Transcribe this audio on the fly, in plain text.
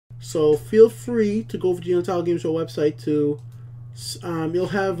So feel free to go over to the Untitled Game Show website to, you'll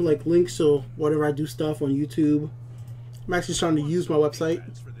have like links to whatever I do stuff on YouTube. I'm actually trying to use my website.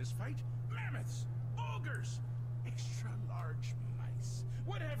 For this fight, mammoths, ogres, extra large mice,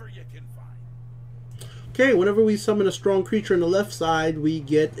 whatever you can find. Okay, whenever we summon a strong creature on the left side, we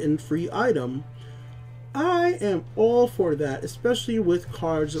get a free item. I am all for that, especially with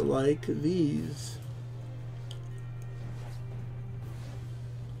cards like these.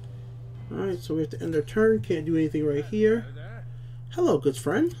 Alright, so we have to end our turn. Can't do anything right here. Hello, good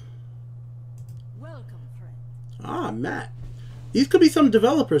friend. Welcome, friend. Ah, Matt. These could be some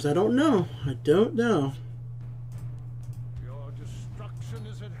developers. I don't know. I don't know. Your destruction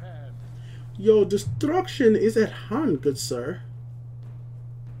is at hand. Your destruction is at hand, good sir.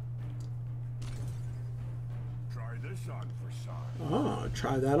 Try this on for size. Ah,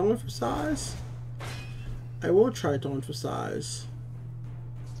 try that on for size. I will try it on for size.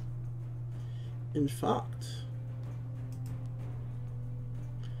 In fact,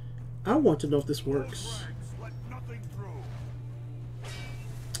 I want to know if this works. Let nothing through.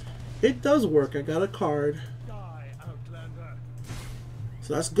 It does work. I got a card. Die, Outlander.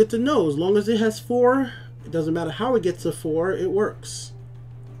 So that's good to know. As long as it has 4, it doesn't matter how it gets to 4, it works.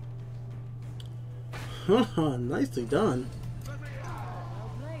 Haha, nicely done. Well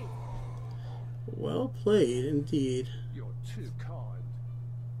played. Well played, indeed. You're too kind.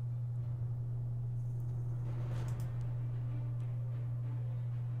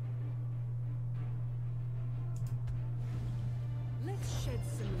 Let's shed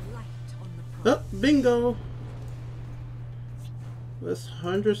some light on the problem. Oh, bingo! Let's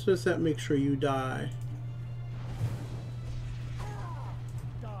 100% make sure you die.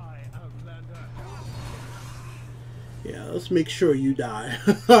 Die, Outlander. Yeah, let's make sure you die.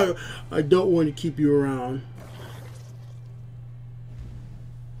 I don't want to keep you around.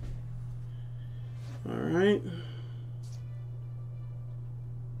 Alright.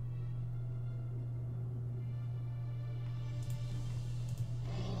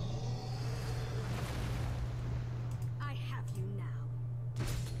 I have you now.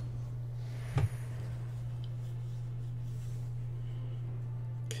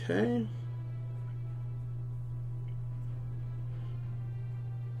 Okay.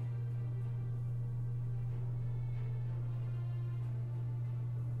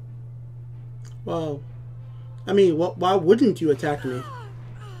 Well, I mean, why wouldn't you attack me?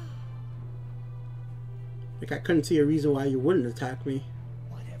 Like, I couldn't see a reason why you wouldn't attack me.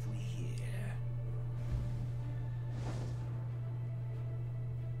 What have we here?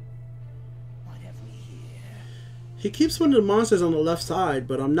 What have we here? He keeps putting the monsters on the left side,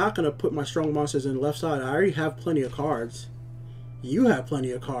 but I'm not going to put my strong monsters in the left side. I already have plenty of cards. You have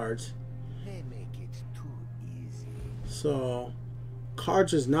plenty of cards. They make it too easy. So,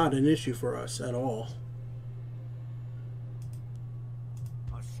 cards is not an issue for us at all.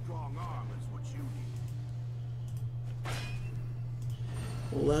 A strong arm is what you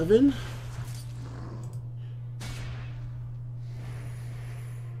need. 11.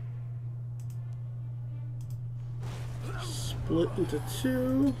 Split into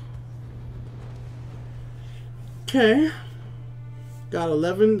 2. Okay. Got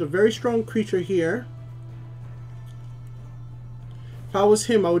 11. The very strong creature here. If I was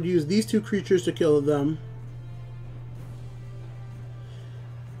him, I would use these 2 creatures to kill them.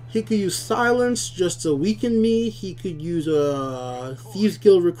 He could use Silence just to weaken me. He could use a Thieves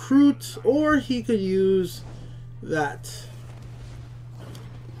Guild Recruit, or he could use that.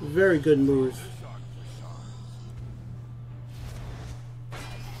 Very good move.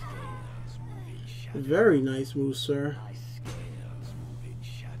 Very nice move, sir.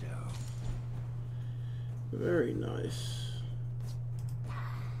 Very nice.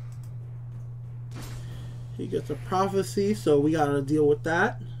 He gets a prophecy, so we gotta deal with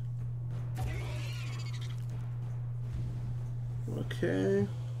that. Okay.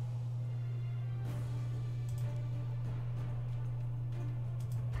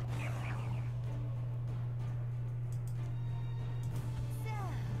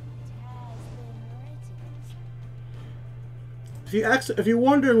 If you're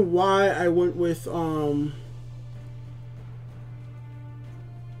wondering why I went with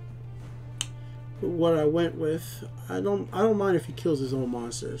what I went with, I don't mind if he kills his own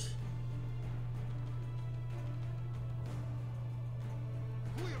monsters.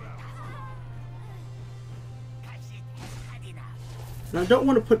 And I don't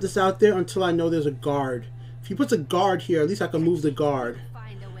want to put this out there until I know there's a guard. If he puts a guard here, at least I can move the guard.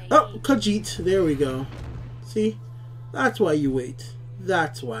 Oh, Khajiit. There we go. See? That's why you wait.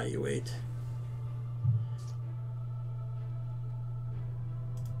 That's why you wait.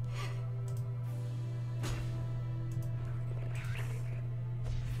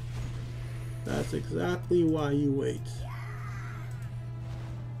 That's exactly why you wait.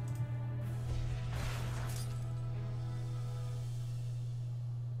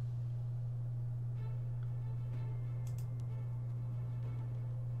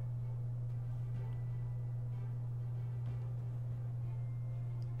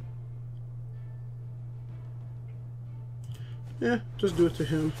 Yeah, just do it to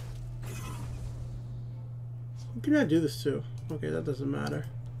him. Who can I do this to? Okay, that doesn't matter.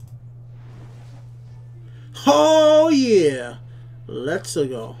 Oh yeah! Let's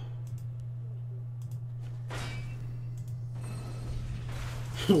go.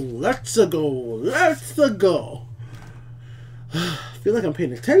 Let's go. Let's go. I feel like I'm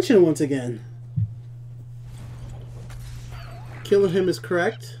paying attention once again. Killing him is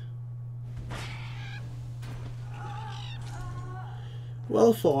correct.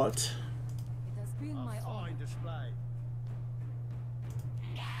 Well fought. It has been my honor. Fine display.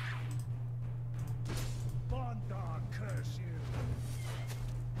 Bondar, curse you.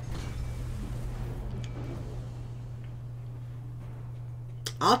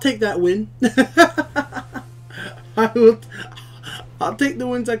 I'll take that win. I'll take the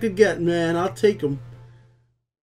wins I could get, man. I'll take them.